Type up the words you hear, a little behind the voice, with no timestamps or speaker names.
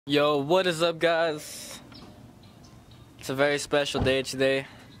Yo, what is up, guys? It's a very special day today.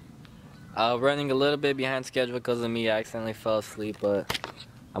 Running a little bit behind schedule because of me. I accidentally fell asleep, but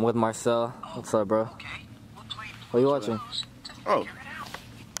I'm with Marcel. What's up, bro? What are you watching? Oh.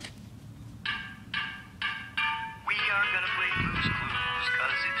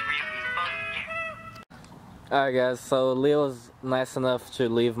 Alright, guys, so Leo was nice enough to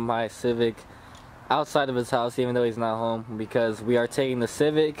leave my Civic outside of his house even though he's not home because we are taking the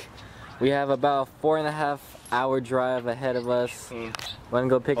Civic. We have about a 4.5 hour drive ahead of us. We're gonna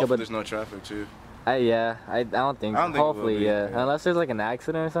go pick up a... There's no traffic too. Yeah, I don't think. Hopefully, yeah. Unless there's like an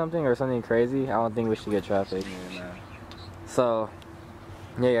accident or something crazy, I don't think we should get traffic. Yeah, nah. So,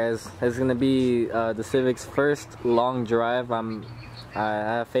 yeah, guys, it's gonna be the Civic's first long drive. I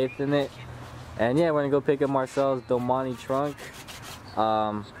have faith in it, and yeah, we're gonna go pick up Marcel's Domani trunk.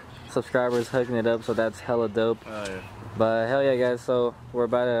 Subscribers hooking it up, so that's hella dope. Oh, yeah. But hell yeah, guys, so we're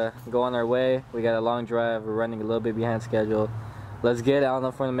about to go on our way. We got a long drive. We're running a little bit behind schedule. Let's get it. I don't know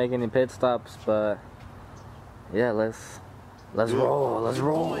if we're gonna make any pit stops, but yeah, let's roll. Let's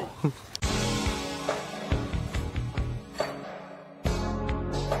roll.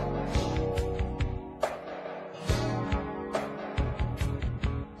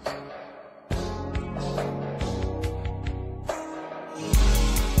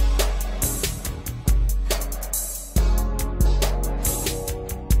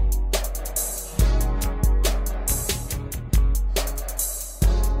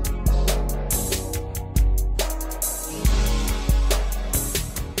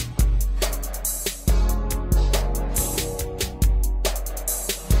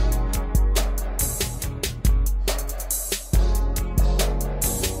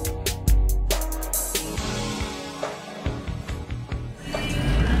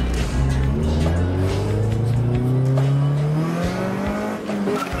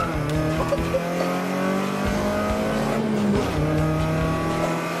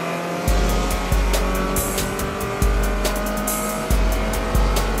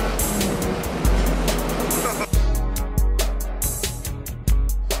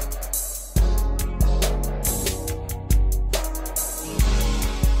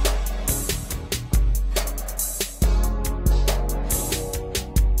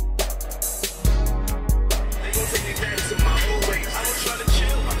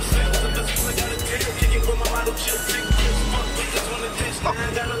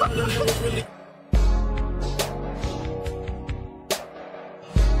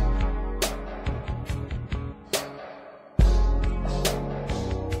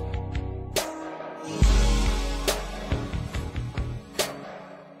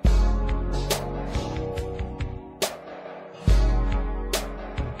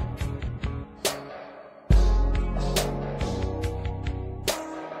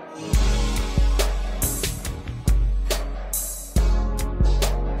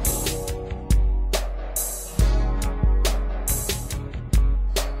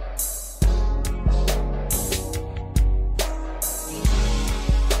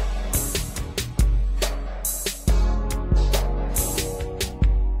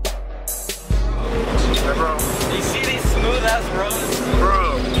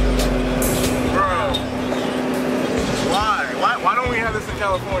 Why don't we have this in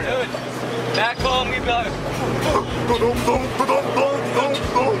California? Dude, back home we be like... Do you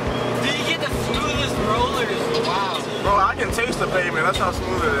get the smoothest rollers? Wow. Bro, I can taste the pavement. That's how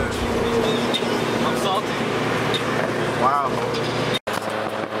smooth it is. I'm salty. Wow.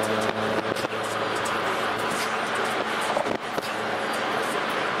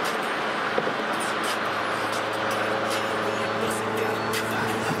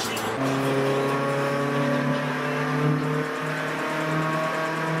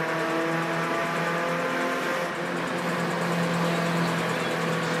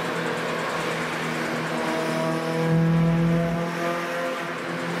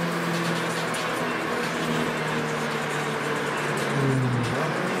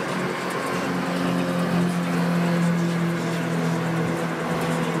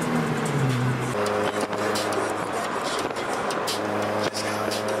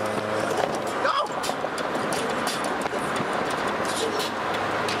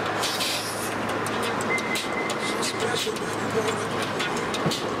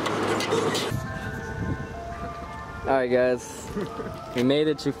 Alright guys, we made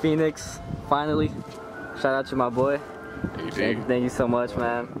it to Phoenix, finally. Shout out to my boy. Thank you so much,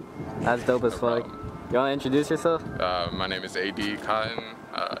 man. That's dope as fuck. You wanna introduce yourself? My name is AD Cotton.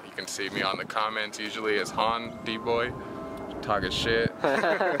 You can see me on the comments usually as Han D-Boy. Talking shit.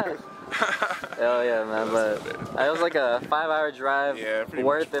 Hell yeah, man. But it was like a 5-hour drive. Yeah, pretty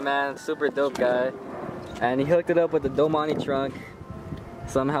worth it, man. Super dope guy. And he hooked it up with the Domani trunk.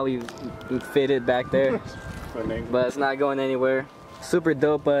 Somehow we fit it back there. But it's not going anywhere. Super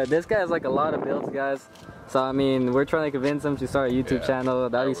dope. But this guy has like a lot of builds, guys. So I mean, we're trying to convince him to start a YouTube channel.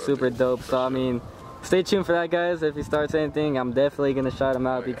 That'd be super dope. So I mean, stay tuned for that, guys. If he starts anything, I'm definitely gonna shout him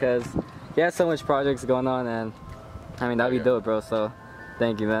out because he has so much projects going on, and I mean that'd be dope, bro. So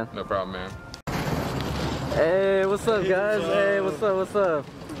thank you, man. No problem, man. Hey, what's up, guys? Hey, what's up? What's up?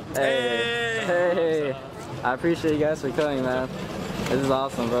 Hey, hey. I appreciate you guys for coming, man. This is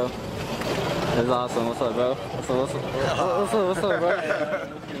awesome, bro. This is awesome. What's up, bro? What's up? What's up, bro?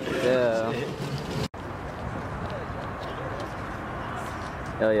 Yeah.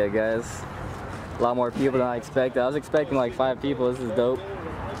 Hell yeah, guys. A lot more people than I expected. I was expecting like 5 people. This is dope.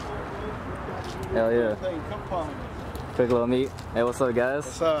 Hell yeah. Quick little meet. Hey, what's up, guys?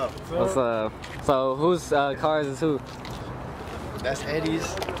 What's up? What's up? So, whose cars is who? That's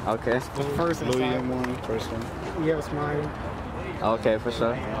Eddie's. Okay. First Louis M1, first one. Yeah, it's mine. Okay, for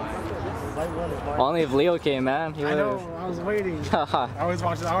sure. Only if Leo came, man. He I know. would've- I was waiting. I always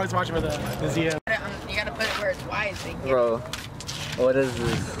watch for the ZM. You gotta put it where it's wide so you can Bro, what is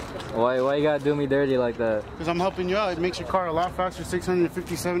this? Why you gotta do me dirty like that? Because I'm helping you out. It makes your car a lot faster,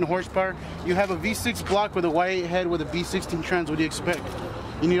 657 horsepower. You have a V6 block with a Y8 head with a B16 trans. What do you expect?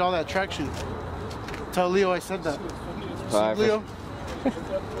 You need all that traction. Tell Leo I said that. Alright, Leo?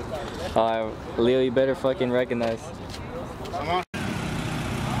 Alright, Leo, you better fucking recognize. Come on.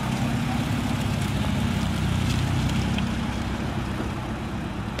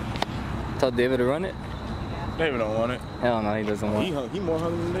 Tell David to run it? David don't want it. Hell no, he doesn't want it. He more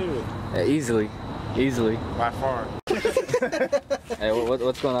hungry than David. Yeah, easily. Easily. By far. Hey,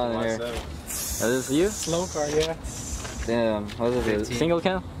 what's going on in here? Is this you? Slow car, yeah. Damn, what is this? Single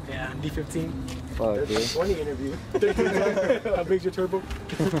cam? Yeah, D15. Fuck, dude. Funny interview. How big's your turbo?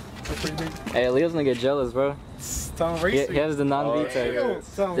 Hey, Leo's gonna get jealous, bro. Tom Racing. He has the non-V-Tech.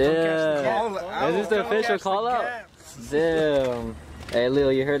 Tom, Damn. Is this the official call out? Damn. Hey, Leo,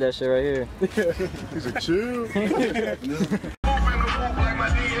 you heard that shit right here. He's a chill.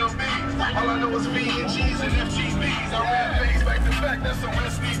 All I know is V and G's and FGBs. I ran things back to back, that's on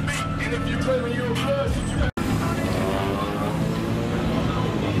SDB. And if you play when you're a buzz, you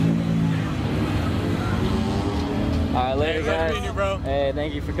Alright, later, guys. meeting you, bro. Hey,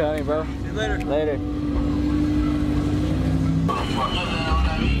 thank you for coming, bro. See you later. Later.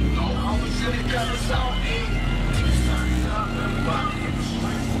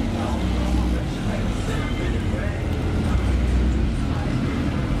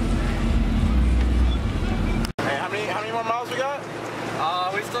 Hey, how many more miles we got?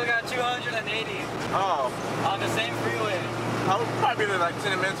 We still got 280 Oh, on the same freeway. probably like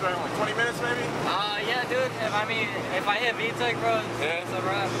 10 minutes, right? Like 20 minutes maybe? Yeah, dude. If I hit VTEC, bro, it's a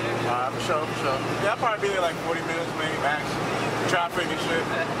wrap, dude. For sure. Yeah, I'll probably be there like 40 minutes maybe max. Traffic and shit.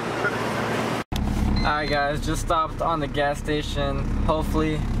 Alright, guys, just stopped on the gas station.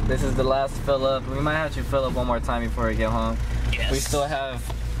 Hopefully, this is the last fill up. We might have to fill up one more time before we get home. Yes. We still have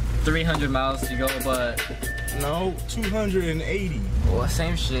 300 miles to go, but No, 280. well,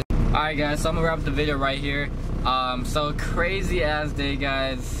 same shit. Alright, guys, so I'm gonna wrap the video right here. So crazy ass day,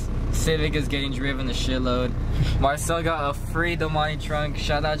 guys. Civic is getting driven a shitload. Marcel got a free Domani trunk.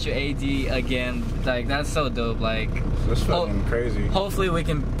 Shout out to AD again. Like, that's so dope. Like, That's fucking crazy. hopefully we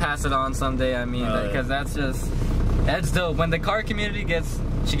can pass it on someday. I mean, because that's dope. When the car community gets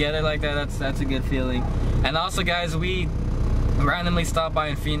together like that, that's a good feeling. And also, guys, we randomly stopped by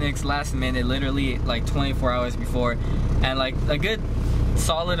in Phoenix last minute, literally like 24 hours before, and like a good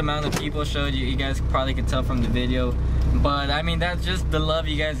solid amount of people showed you. You guys probably could tell from the video, but I mean, that's just the love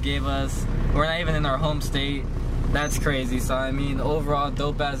you guys gave us. We're not even in our home state. That's crazy. So I mean, overall,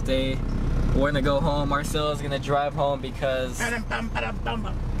 dope ass day. We're gonna go home. Marcel is gonna drive home because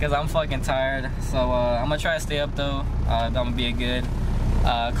I'm fucking tired. So I'm gonna try to stay up though. I'm gonna be a good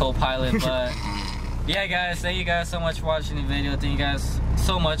co-pilot. But yeah, guys, thank you guys so much for watching the video. Thank you guys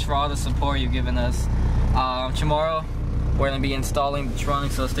so much for all the support you've given us. Tomorrow we're gonna be installing the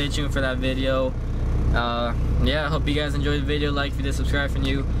trunk, so stay tuned for that video. Yeah, I hope you guys enjoyed the video. Like if you did, subscribe for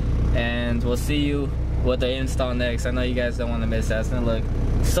new, and we'll see you with the install next. I know you guys don't want to miss that. It's gonna look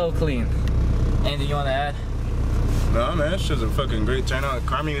so clean. Anything you want to add? No, man, it's just a fucking great turnout.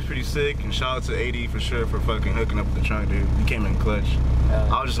 Carmi was pretty sick, and shout out to AD for sure for fucking hooking up with the trunk, dude. He came in clutch.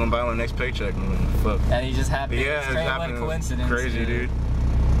 I was just gonna buy on the next paycheck, man. Fuck. And he just happened. Yeah, it's happening. Coincidence. Crazy, dude.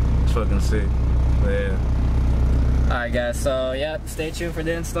 It's fucking sick. But yeah. Alright, guys, so yeah, stay tuned for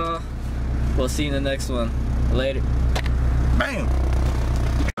the install. We'll see you in the next one. Later. Bam!